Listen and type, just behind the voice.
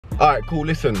Alright, cool,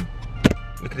 listen.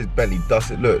 Look at this Bentley dust.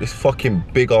 Look, this fucking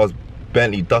big ass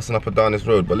Bentley dusting up and down this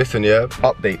road. But listen, yeah,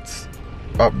 updates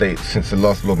since the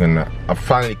last vlog and that. I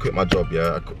finally quit my job,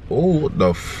 yeah. Oh, what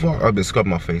the fuck? I've been scrubbing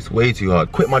my face way too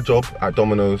hard. Quit my job at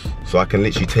Domino's so I can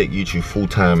literally take YouTube full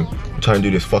time. I'm trying to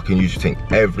do this fucking YouTube thing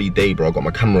every day, bro. I got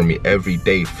my camera on me every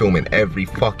day, filming every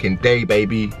fucking day,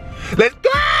 baby. Let's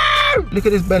go! Look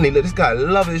at this Bentley. Look, this guy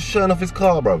loves it. He's showing off his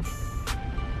car, bro.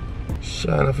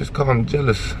 Showing off his car, I'm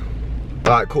jealous.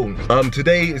 Alright, cool.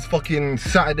 Today is fucking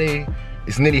Saturday.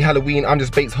 It's nearly Halloween.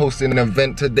 Imjustbait's hosting an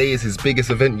event today. It's his biggest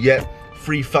event yet.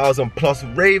 3,000 plus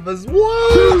ravers.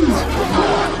 What?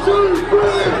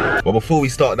 Well, before we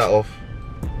start that off,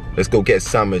 let's go get a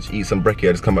sandwich, eat some brekkie.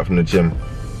 I just come back from the gym.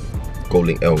 Go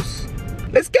link else.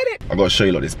 Let's get it. I gotta show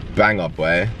you like this banger,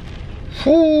 boy.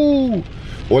 Woo.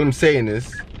 All I'm saying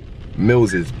is,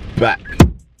 Mills is back.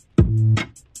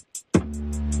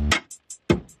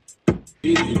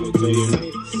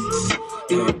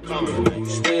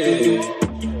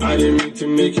 I didn't mean to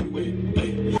make it wait.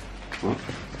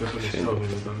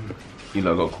 You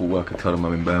lot got a cool work. I tell them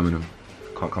I'm in Birmingham.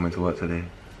 Can't come into work today.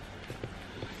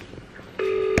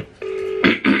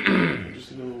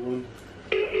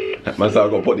 That man said I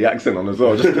gotta put the accent on as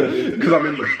well, just because I'm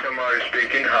in. Mario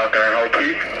speaking. How can I help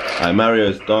you? Hi, Mario,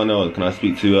 it's Darnell. Can I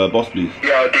speak to boss, please?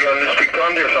 Yeah, do you want to speak to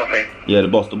Andy or something? Yeah, the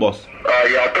boss, the boss.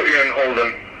 Yeah, I'll put you in hold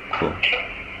then. Cool.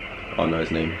 I know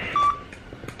his name.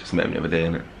 Just met him the other day,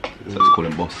 innit? So I just call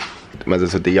him boss. The man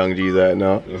just said the young G's out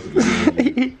now.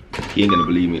 He ain't gonna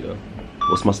believe me though.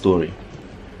 What's my story?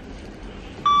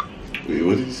 Wait,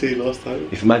 what did you say last time?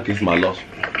 It's mad, it's my loss.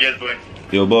 Yes, boy.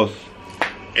 Yo, boss.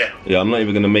 Yeah. Yeah, I'm not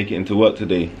even gonna make it into work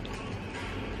today.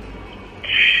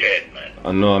 Shit, man.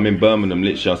 I know, I'm in Birmingham,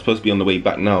 literally. I'm supposed to be on the way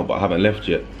back now, but I haven't left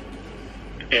yet.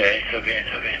 Yeah, it's okay, it's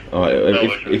okay.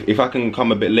 Alright, if I can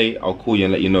come a bit late, I'll call you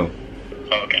and let you know.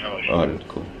 Oh, okay, no worries. Alright,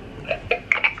 cool.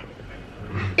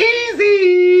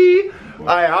 Easy!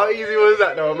 Alright, how easy was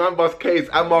that though? Man, boss Case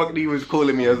and Mark D was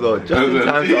calling me as well. Just in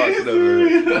time to answer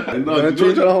them. No,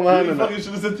 you fucking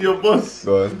should have said to your boss.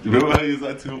 Go on. You remember how you was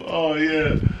like to him, oh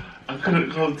yeah, I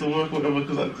couldn't come to work or whatever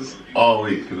because I just... Oh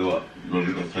wait, because what?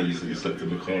 Remember that time you said you slept in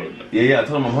the car and that? Yeah, I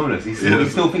told him I'm homeless. He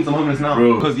still thinks I'm homeless now.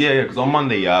 Because because on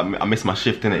Monday, I missed my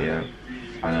shift in it, yeah.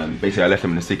 And basically I left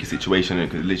him in a sticky situation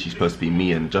because it's literally supposed to be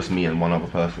me and just me and one other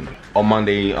person. On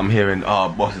Monday I'm hearing, oh,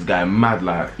 boss is getting mad,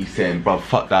 like he's saying, bro,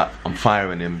 fuck that, I'm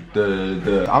firing him.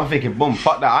 I'm thinking, boom,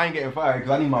 fuck that, I ain't getting fired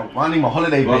because I need my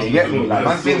holiday pay, you get me? Like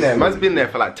man's been there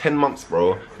for like 10 months,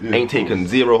 bro. Ain't taken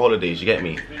 0 holidays, you get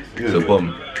me? So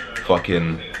boom,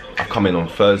 fucking, I come in on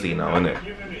Thursday now, innit?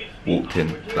 Walked in,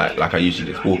 like I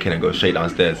usually just walk in and go straight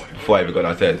downstairs. Before I even go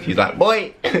downstairs, he's like,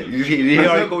 boy! he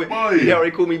already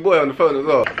called me boy on the phone as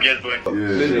well. Yes, boy.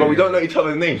 Yeah. But we don't know each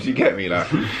other's names, you get me? Like,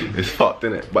 it's fucked,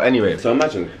 innit? But anyway, so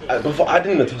imagine, before I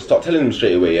didn't even start telling him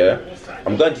straight away, yeah?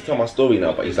 I'm going to tell my story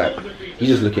now, but he's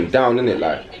just looking down, innit?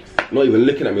 Like, not even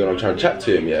looking at me when I'm trying to chat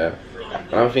to him, yeah?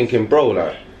 And I'm thinking, bro,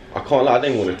 like, I can't lie, I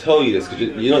didn't want to tell you this because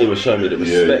you're not even showing me the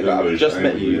respect. Like, I've just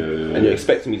met you and you're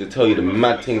expecting me to tell you the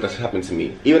mad things that's happened to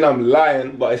me. Even though I'm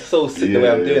lying, but it's so sick the way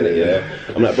I'm doing it, yeah?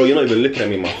 I'm like, bro, you're not even looking at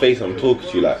me in my face and I'm talking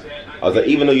to you. Like, I was like,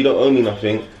 even though you don't owe me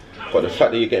nothing, but the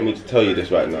fact that you're getting me to tell you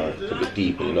this right now, it's a bit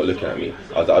deep and you're not looking at me.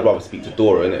 I was like, I'd rather speak to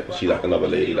Dora, innit? She's like another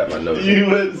lady, like my nose. You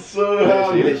went so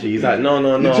hard. Literally, he's like, no.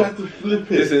 You tried to flip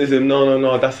it. Listen,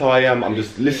 no, that's how I am. I'm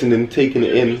just listening, taking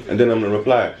it in, and then I'm gonna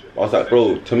reply. I was like,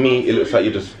 bro, to me, it looks like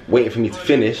you're just waiting for me to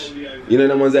finish. You know,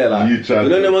 no one's there, like, you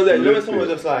know when someone's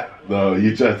just like, no,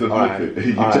 you tried to flip it.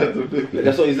 You tried to flip it.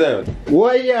 That's what he's saying.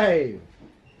 What, yay?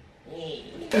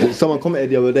 Someone commented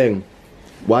the other day,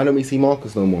 why don't we see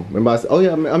Marcus no more? Remember I said, oh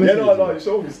yeah, I'm yeah, no, you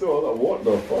showed me still. I was like, what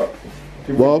the fuck?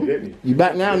 Well, you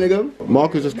back now, nigga?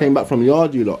 Marcus just came back from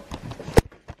yard, you lot.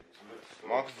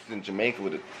 Marcus is in Jamaica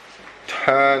with the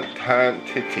turn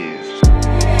titties.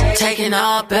 Taking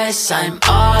our best, I'm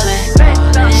all in.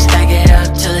 Stack it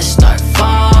up till it start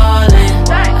falling.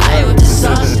 I with the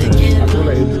sauce to get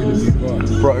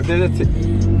Bro, if there's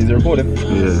is it recording?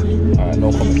 Yeah. Alright,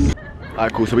 no comment.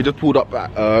 Alright, cool, so we just pulled up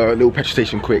at a little petrol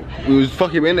station quick. We was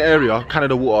fucking in the area,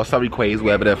 Canada Water, Surrey Quays,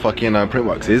 wherever their fucking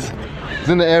Printworks is. It's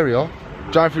in the area,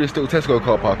 driving through this little Tesco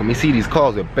car park, and we see these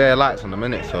cars with bare lights on them,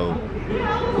 innit? So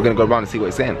we're gonna go around and see what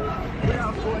it's saying.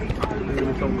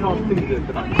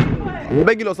 I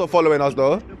beg you lot stop following us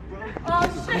though.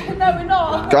 Oh shit, no we're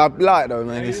not. I like though,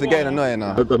 man, it's getting annoying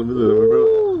now. I've done a minute,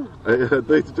 bro. I used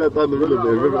to try down the middle of it,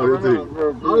 remember how you do?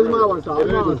 How is my one sound?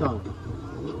 How's my one sound?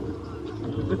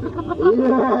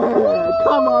 Yeah,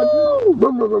 come on.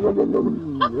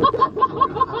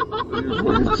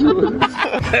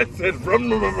 I said, run.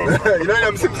 You know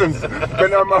them Simpsons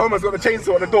when my Homer's got the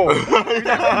chainsaw at the door.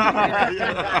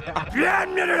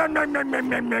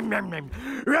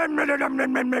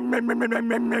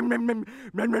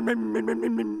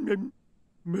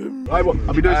 Right, what?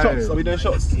 I'll be doing shots. I'll be doing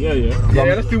shots. Yeah,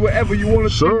 let's do whatever you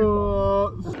want to do.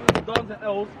 Dons and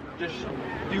L's, just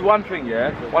do one thing,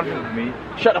 yeah? One thing for me.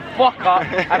 Shut the fuck up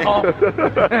and off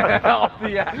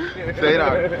the action. Say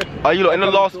that. You lot, in the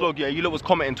last vlog, yeah, you lot was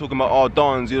commenting talking about, oh,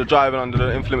 Dons, you're driving under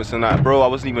the influence and that. Bro, I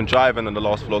wasn't even driving in the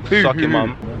last vlog. Suck it,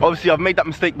 mum. Obviously, I've made that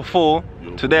mistake before.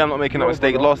 Today, I'm not making that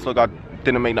mistake. Last vlog, I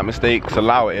didn't make that mistake. So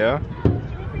allow it, yeah?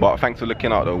 But thanks for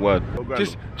looking out, the word.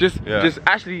 Just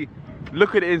actually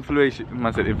look at the influation.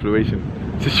 Man said influation.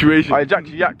 Situation. I jacked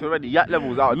you yacked already. Yak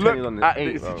levels out of 10 on this. Look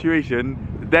at the situation,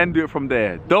 then do it from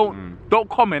there. Don't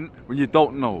comment when you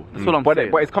don't know. That's what I'm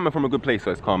saying. But it's coming from a good place, so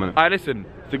it's calm, innit? Alright, listen.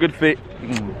 It's a good fit.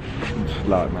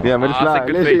 Loud, man. Yeah, man, it's loud. That's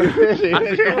a good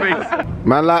face.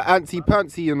 Man, like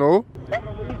antsy-pantsy, you know?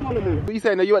 What are you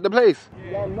saying? Are you at the place?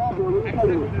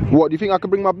 What, do you think I could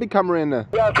bring my big camera in there?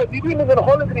 Yeah, because you didn't even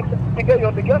holiday to get you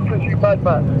on the gas station, you mad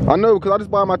man. I know, because I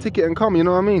just buy my ticket and come, you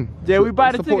know what I mean? Yeah, we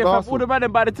buy the ticket, fam. All the man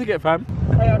and buy the ticket, fam.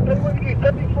 Hey, I'll tell you what you do,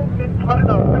 send me something to find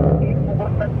out, send me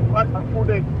for 4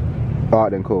 days.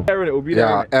 Alright then, cool. It will be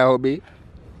there. Yeah, LB.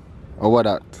 Or what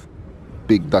that?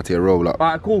 Big dirty roll up.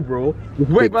 Alright, cool, bro.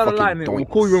 Wait by the line, we'll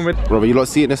call you when we're... Bro, you lot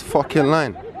see it in this fucking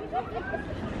line?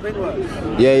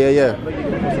 Yeah.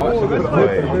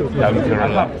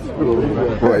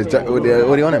 What is Jack? What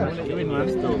are you on him?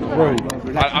 Bro,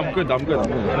 I'm good.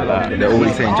 They're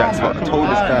already saying Jack's hot. I told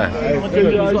this guy.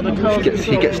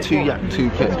 He gets 2 yak, 2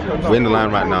 kit. We're in the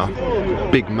line right now.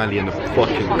 Big Melly in the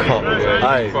fucking car.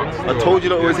 Aye. I told you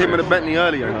that it was him in the Bentley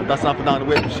earlier. That's up and down the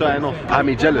way, showing off. I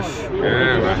me jealous. Yeah,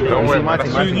 man. Don't worry, man.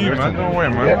 That's soon you, man. Don't worry,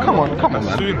 man. Yeah, come on,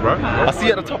 man. Soon, bro. I see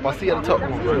you at the top.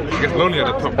 It gets lonely at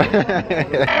the top.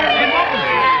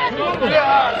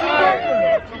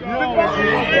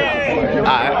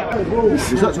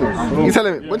 You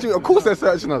telling me? Of course they're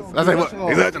searching us. I say what?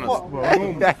 They're searching us.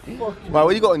 Wow,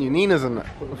 what you got on you? Ninas and that?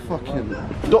 Fucking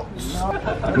dots.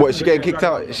 What, is she getting kicked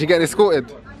out? Is she getting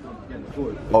escorted?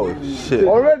 Oh shit.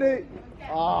 Already?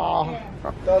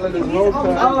 Darling, there's no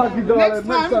time. I like you, darling.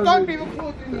 Next time, don't be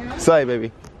recording. Sorry,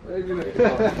 baby.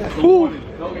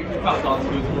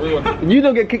 You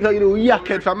don't get kicked out, you little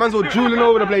yakhead, fam. Man's all drooling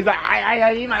over the place like,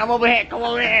 aye, man, I'm over here, come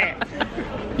over here.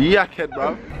 Yakhead,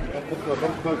 bro.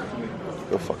 What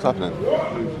the fuck's happening?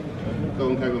 Go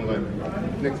on.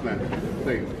 Next man.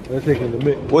 They're taking the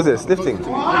mic. What's it, snifting?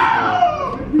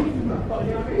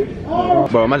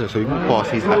 Bro, imagine, so you can pass,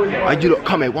 he's like, you look,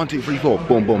 come here, 1, 2, 3, 4,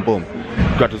 boom, boom, boom.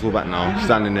 Grabbed us all back now,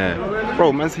 standing there.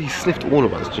 Bro, man, so he sniffed all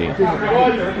of us, G.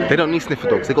 They don't need sniffer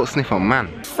dogs, they got sniffer man.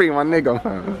 Free my nigga,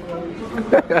 man.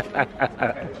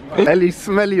 Ellie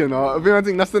Smelly, you know. I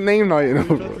think that's the name now, you know.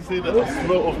 You have to say that the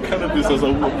smell of cannabis as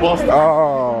I walk past.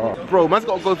 Oh. Bro, man's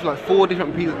got to go through like 4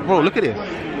 different pieces. Bro, look at it.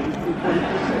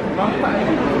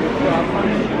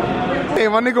 Hey,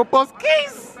 my nigga boss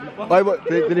keys. Wait, what?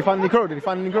 Did he find any crow? Yeah,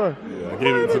 I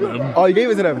gave it to them. Oh, you gave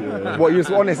it to them? Yeah. What, you was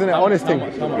honest, innit? Honest thing? Yeah,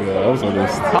 I was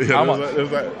honest. How much? It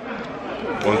was like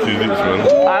 1, 2 litres, man.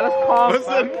 That's calm.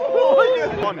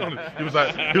 He was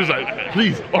like,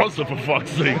 please answer for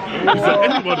fuck's sake. He was like,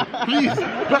 anybody, please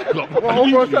back up.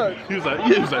 He was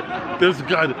like, there's a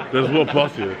guy that's walked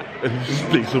past here and he just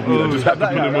stinks of me. I just had to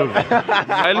pull him over.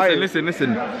 Hey,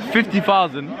 listen.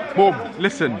 50,000. Boom.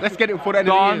 Listen. Let's get it before the end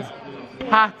of the year.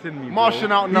 Patting me,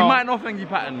 Marshing out now. You might not think you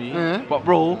patting me, but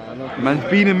bro, man's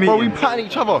beating me. Bro, we patting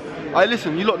each other. Alright,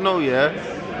 listen, you lot know, yeah?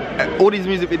 All these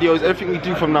music videos, everything we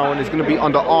do from now on is going to be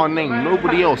under our name,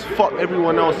 nobody else. Fuck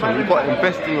everyone else, man. You got to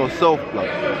invest in yourself, like.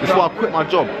 That's why I quit my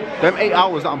job. Them 8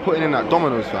 hours that I'm putting in at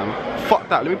Domino's, fam. Fuck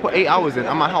that. Let me put 8 hours in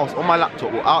at my house, on my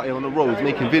laptop, or out here on the roads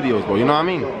making videos, bro. You know what I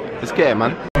mean? Let's get it,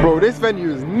 man. Bro, this venue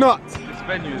is nuts. This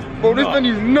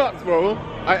venue's nuts, bro.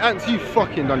 Ants, you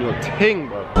fucking done your thing,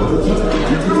 bro.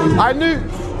 I knew you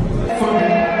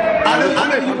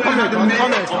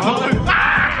coming.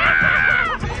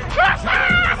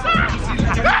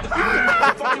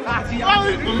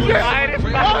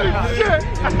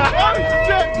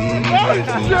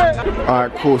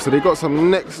 Alright, cool. So they got some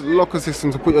next locker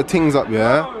system to put your things up,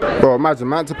 yeah? Bro, imagine,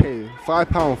 man, to pay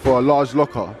 £5 for a large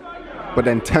locker, but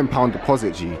then £10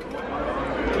 deposit, G.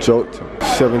 Joked.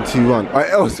 721. Alright,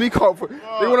 else we can't put.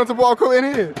 They want us to put our coat in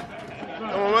here.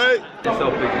 Come on, mate.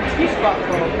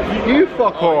 You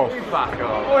fuck off. You fuck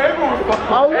off. Oh, everyone's fuck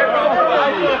off.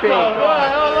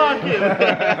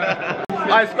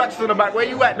 Alright, scratches on the back. Where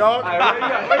you at, dog?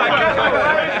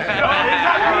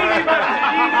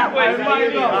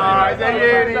 Alright, say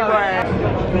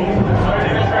anyway.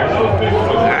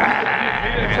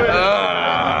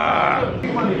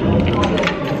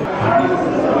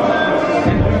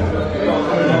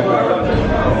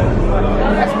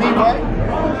 That's me, boy.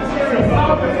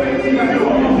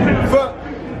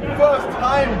 First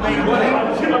time, baby.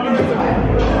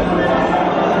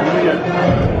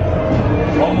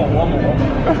 One more.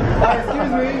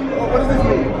 Excuse me. What does this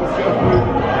mean?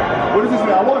 What does this mean?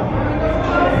 I won.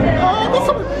 Oh,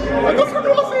 I got some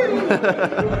glasses.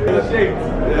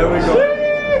 There we go.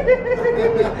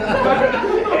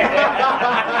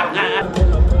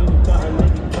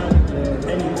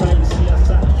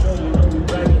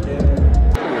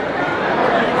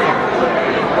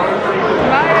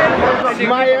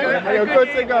 You're good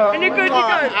to go. And you're good to go.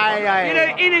 Aye. You know,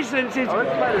 innocence is a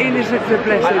blessing.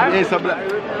 It's a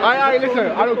blessing. Aye,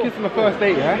 listen, I don't kiss on the first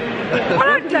date, yeah? I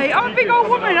don't date. I'm a big old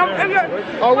woman.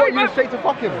 Oh, what? You straight to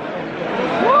fucking?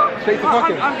 What? Straight to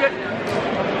fucking? I'm good.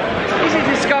 This is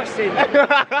disgusting.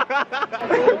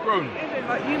 Grown.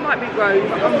 You might be grown.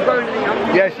 I'm grown.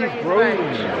 Yeah, she's grown.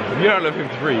 You don't look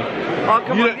 53. Oh,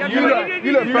 come on. You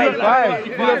look 35.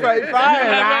 You look 35.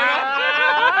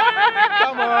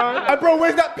 Come on. Hey, bro,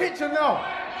 where's that picture now?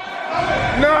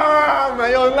 Nah,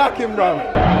 man, you're lacking, bro.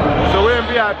 So we're in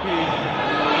VIP.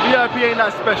 VIP ain't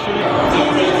that special.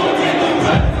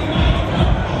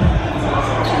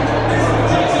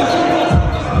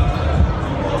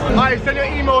 Alright, send your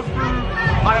emails through.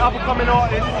 Alright, up-and-coming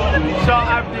artist. Shout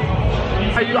Abdi.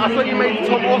 I saw you made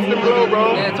Tom Austin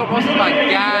bro. Yeah, Tom Austin's my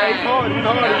guy.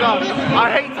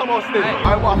 I hate Tom Austin. I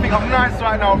think I'm nice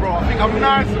right now, bro. I think I'm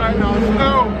nice right now.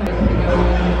 Still.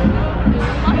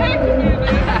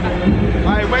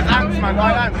 Alright, where's Ants, man?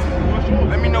 Alright, Ants.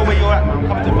 Let me know where you're at, man. I'm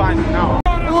coming to find you now.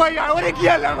 What the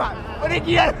yellow, man? What the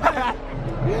yellow, man?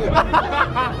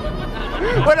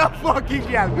 What a fucking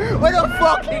gal! What a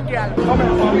fucking gal!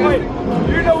 Wait,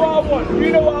 you know what I want? You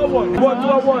know what I want? What do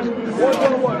I want? What do I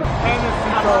want?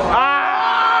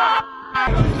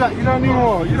 You don't need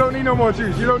more. You don't need no more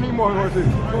juice. You don't need more juice.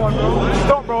 Come on, bro.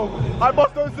 Stop, bro. Alright,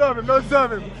 boss, don't serve him. Don't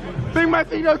serve him. Big man,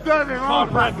 don't serve him. Oh,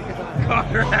 fuck.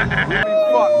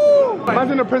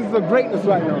 Man's in the presence of greatness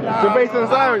right now. So based on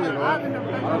Zion, you know.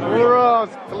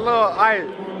 Alright.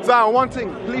 Zion, one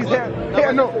thing, please hit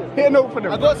a note for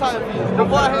them. I got something for you.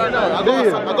 Before I hit a note, I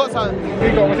got something.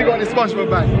 What's he got in his SpongeBob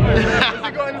bag? What's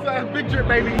he got in his big drip,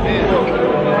 baby?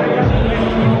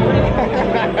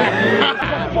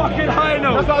 Fucking high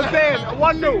note. That's what I'm saying.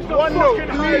 One note, please.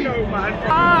 High note, man.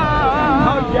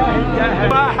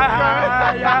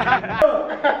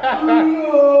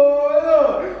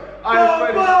 Oh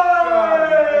yeah.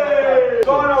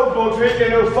 Darnell, folks, we ain't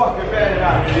getting no fucking better than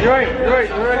that. You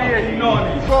ready? You know it.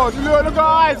 God, look at our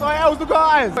eyes. Look at our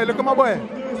eyes. Hey, look at my boy.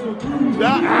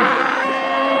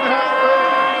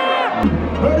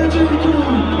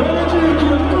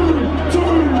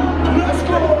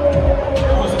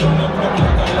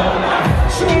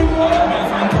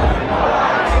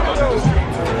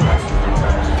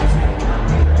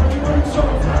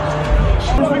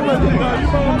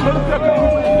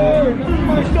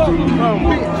 Let's go.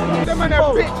 Them man have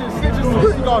bitches, they're just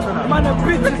security guards and that. Man have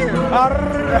bitches.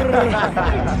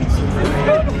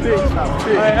 Bitch.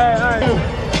 Hey.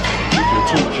 You're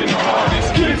talking the hardest.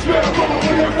 Kids better run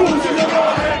when you're fools in the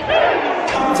line.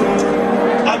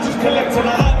 I just collect on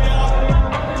the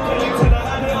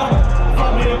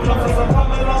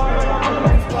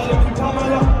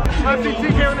I see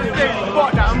TK on the stage,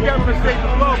 spot that, I'm getting on the stage as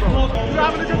well, bro. You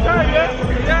having a good time, yeah?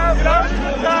 Yeah, we're having a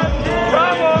good time.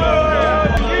 Bravo!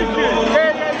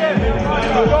 Yeah.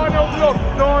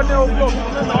 Darnell vlog.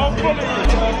 I'm following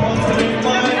you.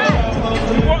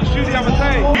 We watched you the other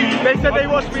day. They said they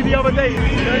watched me the other day.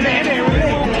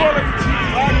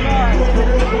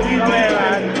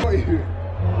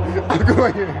 I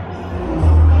got you.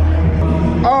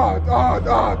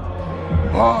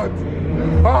 Hard.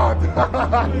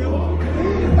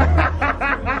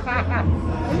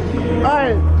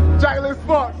 Hey, Jack looks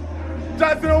fucked.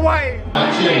 Jack to the white.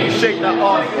 Shake that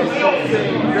ass.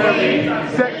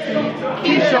 Sexy.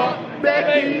 Keisha,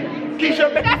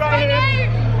 Becky right here.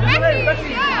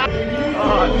 Becky.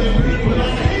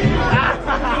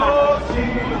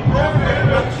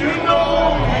 You know,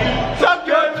 tuck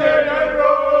your chin and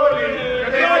roll it.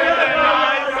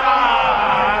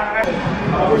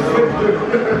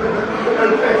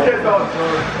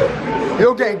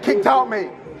 You're getting kicked out,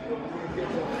 mate.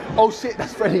 Oh shit,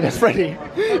 that's Freddy. It's Freddy.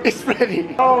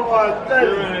 Oh my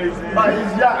goodness.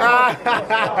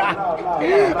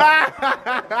 He's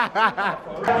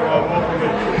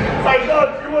Hey, God,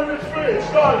 you want this footage?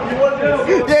 God, you want this?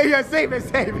 Yeah, save it.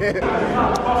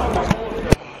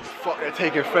 Fuck They're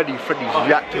taking Freddie. Freddie's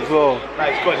yacked as well. Nah,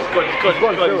 he's gone.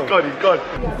 He's gone.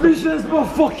 Vision's my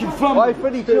fucking fun. Why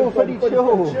Freddie chill? Freddie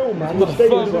chill. Chill, man. We're gonna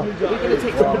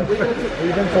take time.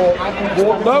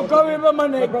 Don't go in my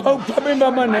neck. Don't come in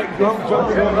my neck.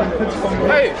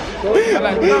 Hey! Come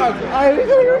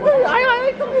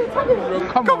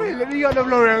here, let me get the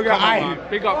floor.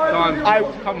 Big up, Dan.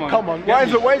 Come on. Come on. Why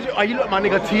is it? Oh, you look like my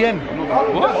nigga TN.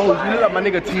 What? Oh, you look like my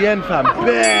nigga TN, fam.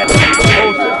 Bad.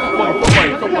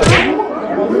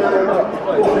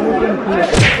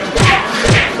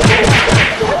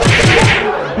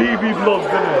 BB vlogs,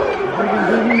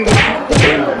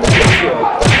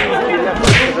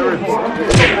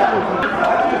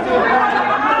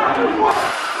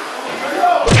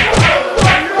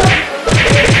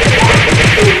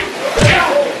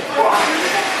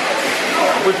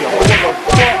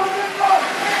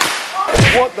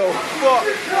 What the fuck?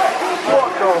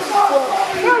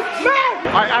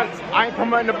 I ain't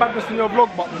promoting the badness in your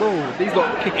vlog, but bro, these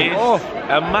lot kicking off.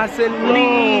 A massive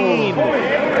lean.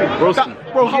 Bro,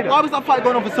 why was that fight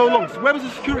going on for so long? Where was the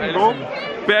security, bro?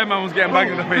 Bear man was getting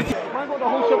bagged in the face. Man got the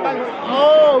whole shit bang.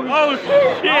 Oh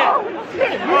shit!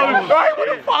 What the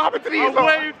fuck happened to these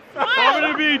lot? I'm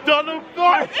gonna be Donald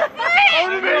Duck.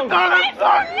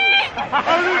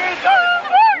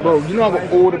 Bro, you know I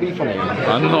got all the beef on it.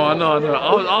 I know. I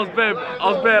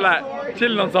was bare like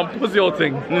chilling on some pussy old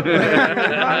thing.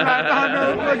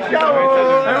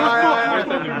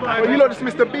 You lot just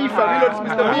missed the beef, fam. You lot just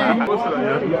missed the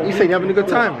beef. You saying you having a good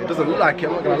time? It doesn't look like it,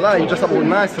 I'm not gonna lie. You just up all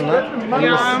nice and that.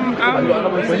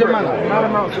 Where's your man?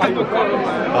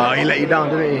 Oh, he let you down,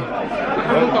 didn't he?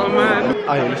 Oh,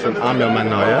 hey, listen, I'm your man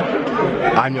now, yeah?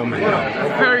 I'm your man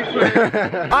now. Very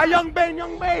clear. Ah, young Ben!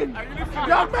 Young Ben!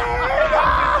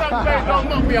 Don't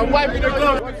knock me, I'm wiping the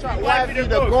goal. Wiping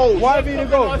the goal. Wiping the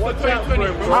goal.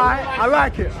 I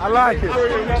like it.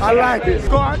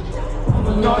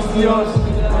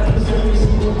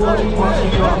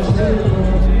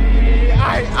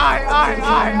 Go on.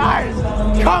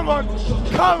 Aye. Come on.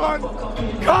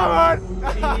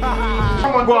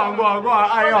 Go on.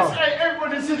 Aye, Hey,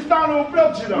 everybody, this is Darnell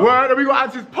vlogs, you know. word, we got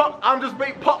answers pop. I'm just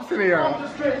big pops in here. I'm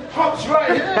just straight pops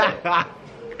right here.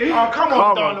 Oh, come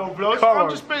on, Darnell vlogs. I'm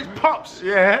just big pops.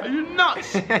 Yeah. Are you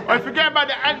nuts? I forget about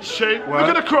the handshake. Look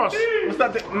at the cross. What's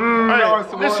that?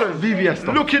 Hey, listen, VVS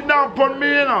stuff. looking down upon me,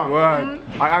 you know. Word.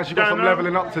 I actually got some Darnell.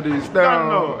 leveling up to do still.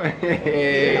 Darnell.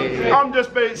 I'm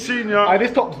just bait senior. Aye,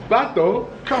 this top's bad though.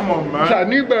 Come on, man. It's like a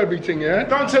new Burberry thing, yeah?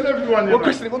 Don't tell everyone you What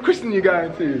Christian you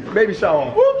going to? Baby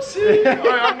shower. Whoopsie.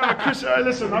 I'm gonna kiss her.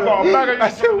 Listen, I got a bag of I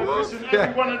said, you. Listen,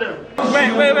 every one of them.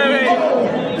 Wait.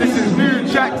 This is New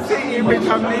Jack City, bitch,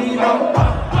 I'm Nino.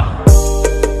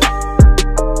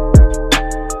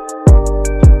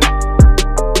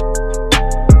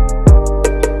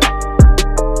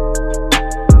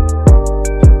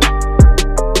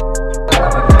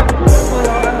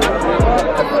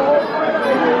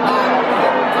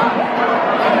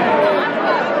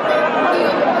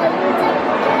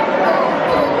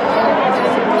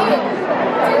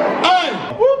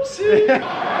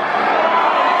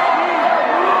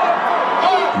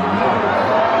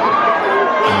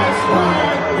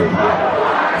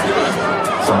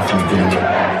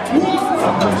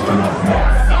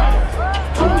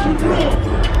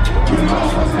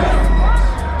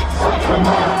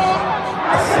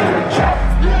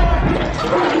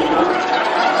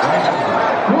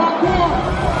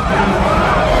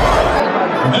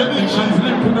 Energy's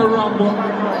limping around, but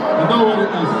you know what it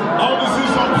is. I want to see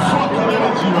some fucking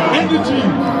energy, man. Energy!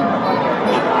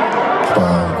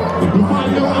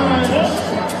 Behind your eyes,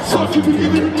 such a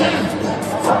beginning again.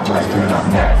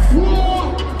 War!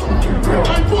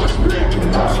 And push big!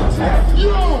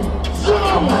 Yo!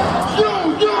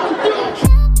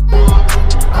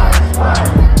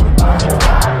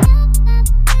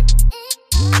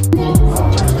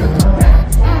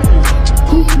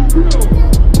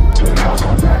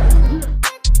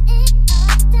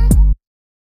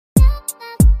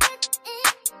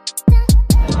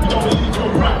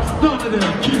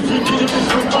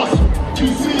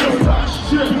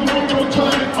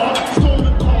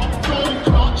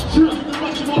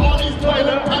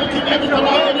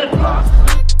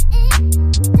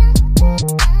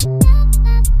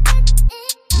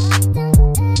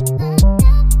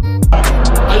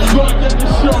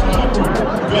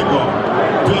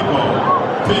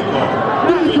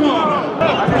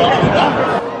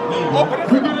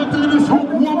 We're gonna do this hook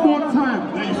one more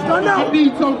time. I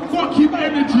need some fucking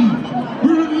energy.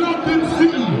 We're in London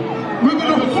City. We're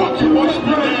gonna fucking watch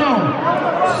right now.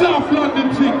 South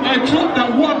London thing. I dropped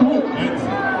that one hook.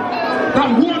 That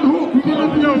one hook. We're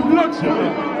gonna do a vlog.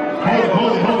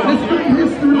 Let's bring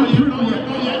history.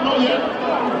 Not yet.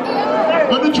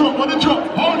 On the drop,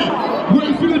 hold it.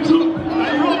 Wait for the drop.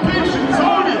 Are you got patience?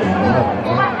 Hold it.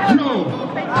 Yo,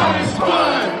 that's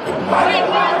fine.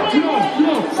 Yo,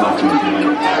 fucking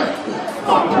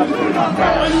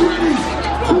are you ready?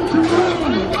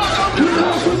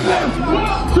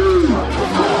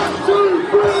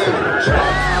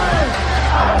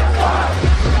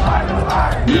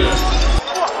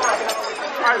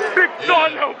 Big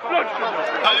Darnell, blood sugar.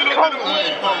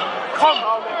 Come.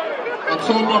 I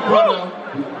told my brother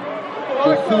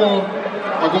before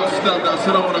I got stabbed, I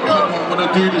said I'm gonna come, I'm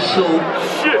gonna do the show.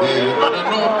 Yeah, and I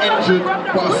know I'm injured,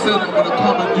 but I said I'm gonna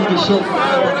come and do the show for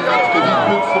everybody else because he's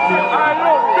been for me.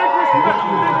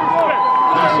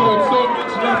 I showed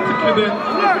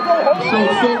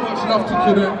so much love to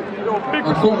Kidden.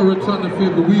 I've got to return the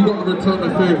favour, we got to return the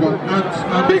favour.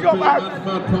 And big up, mad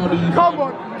proud of you. Come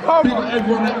on. Big up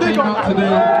everyone that came out today.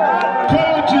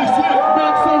 Gorgeous,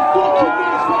 man, so fucking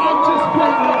nice for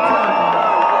Imjustbait.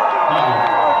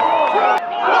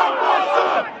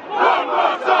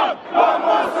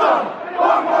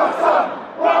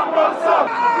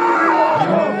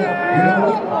 You know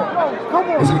what?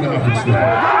 It's gonna happen soon.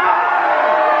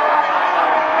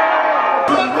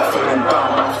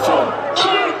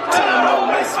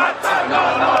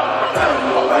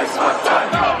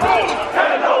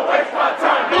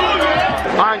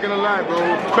 I ain't gonna lie, bro.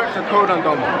 Krept And Konan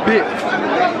done bit.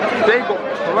 They got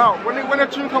clout. When a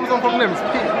tune comes on from them, it's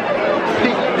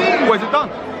peak. What, is it done?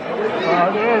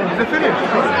 Is it finished?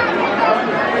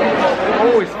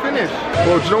 Oh, it's finished.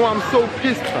 Bro, do you know what? I'm so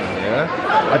pissed, man,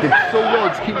 yeah? I did so well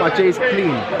to keep my J's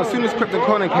clean. As soon as Krept And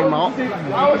Konan came out,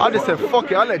 I just said,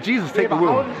 fuck it, I let Jesus take the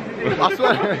wheel. I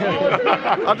swear.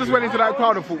 I just went into that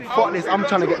crowd and thought, fuck this, I'm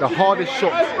trying to get the hardest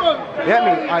shots. You get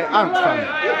me? I amped,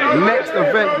 fam. Next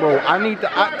event, bro, I need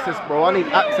the access, bro. I need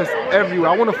access everywhere.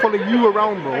 I want to follow you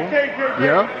around, bro.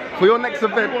 Yeah? For your next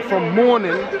event, from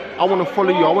morning, I want to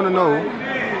follow you. I want to know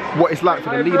what it's like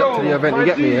for the lead up to the event. You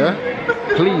get me, yeah?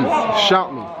 Please,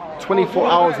 shout me. 24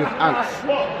 hours with ants.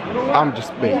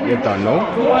 Imjustbait, you're done, no?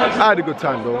 I had a good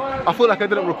time, though. I feel like I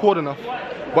didn't record enough,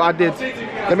 but I did.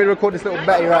 Let me record this little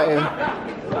Betty right here.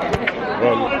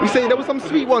 You say there were some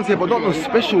sweet ones here, but not no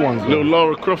special ones. Little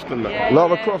Lara Croft and that.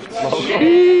 Lara Croft.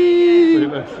 Say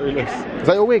less. Is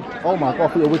that your wig? Oh my god, I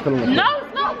thought your wig on the No,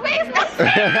 it's not wig.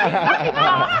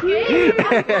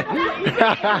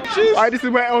 Alright, this is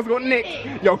where else got nicked.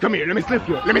 Yo, come here, let me sniff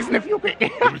you. Let me sniff you quick.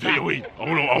 Let me take your weed. I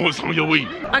want some of your weed.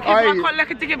 Okay, but I can't look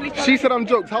at the gibbly. She said I'm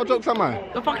jokes. How jokes am I?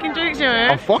 The fucking jokes,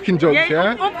 yeah. I'm fucking jokes,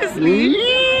 yeah? Obviously.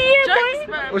 Jokes,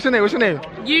 man. What's your name? What's your name?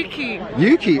 Yuki.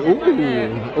 Yuki.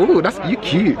 Ooh, that's you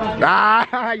cute.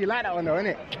 Ah, you like that one though,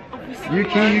 innit?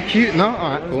 Yuki, you cute. No,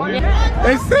 alright, cool.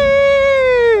 Let's see.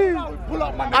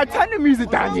 I turn the music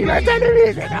down, you know. I turn the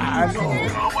music down. Do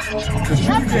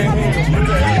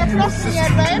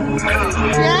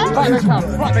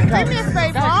me a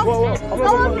favour. Go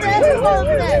over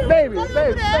there. Baby. Go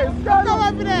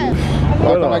over there.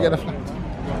 Why don't I get a flag?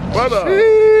 Brother.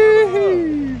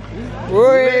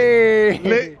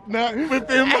 Wait. Nah, with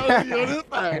them on this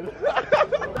side.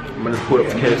 I'm gonna pull up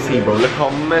to KFC, bro. Look how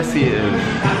messy it is.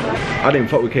 I didn't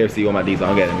fuck with KFC on my D's.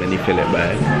 I'm getting a mini fillet,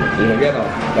 man. You don't get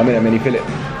that? I'm in a mini fillet.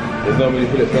 There's no mini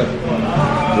fillet first.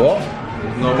 What?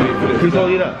 There's no mini fillet. Who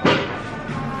told you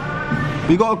that?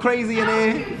 We got a crazy in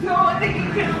here.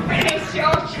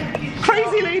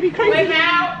 Crazy lady, crazy.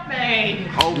 Without me.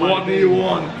 Oh, what do you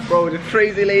want? Bro, the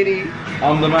crazy lady.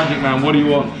 I'm the magic man, what do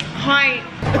you want? Height.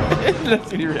 Let's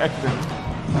see the reaction.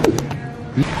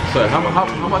 So, how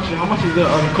much is the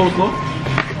coleslaw?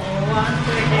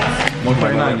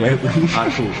 129, yeah?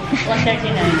 Alright, cool.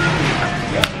 139.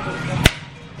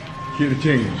 Keep the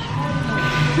change.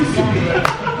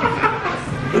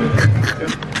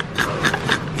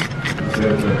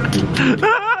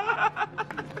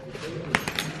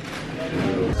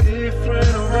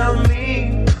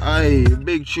 Aye,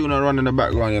 big tune on in the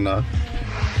background, you know.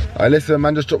 Alright, listen,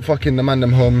 man, just dropped fucking the man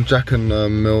them home, Jack and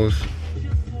Mills.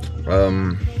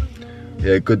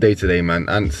 Yeah, good day today, man.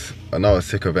 Ants, another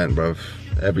sick event, bruv.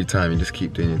 Every time you just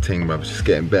keep doing your thing, bruv. It's just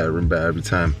getting better and better every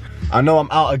time. I know I'm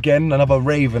out again, another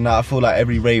rave, and I feel like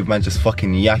every rave, man, just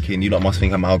fucking yakking. You lot must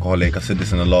think I'm alcoholic. I said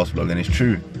this in the last vlog, and it's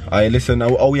true. Alright, listen,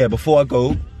 oh yeah, before I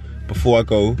go,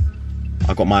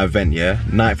 I got my event, yeah?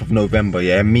 9th of November,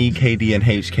 yeah? Me, KD and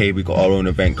HK, we got our own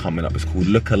event coming up. It's called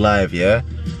Look Alive, yeah?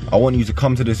 I want you to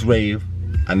come to this rave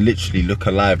and literally look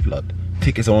alive, blood.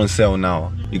 Tickets are on sale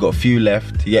now. You got a few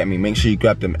left, you get me? Make sure you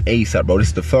grab them ASAP, bro. This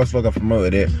is the first vlog I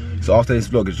promoted it. So after this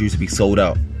vlog, it's due to be sold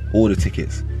out. All the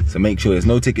tickets. So make sure there's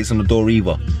no tickets on the door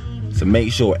either. So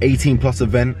make sure, 18+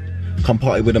 event. Come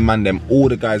party with the man them. All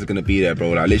the guys are gonna be there,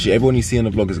 bro. Like literally everyone you see on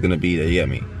the vlog is gonna be there, you get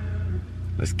me?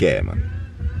 Let's get it, man.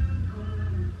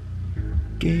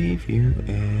 Gave you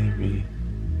everything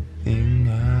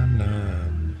I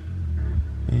love.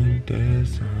 Ain't there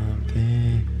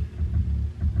something?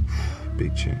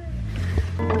 Big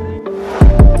tune.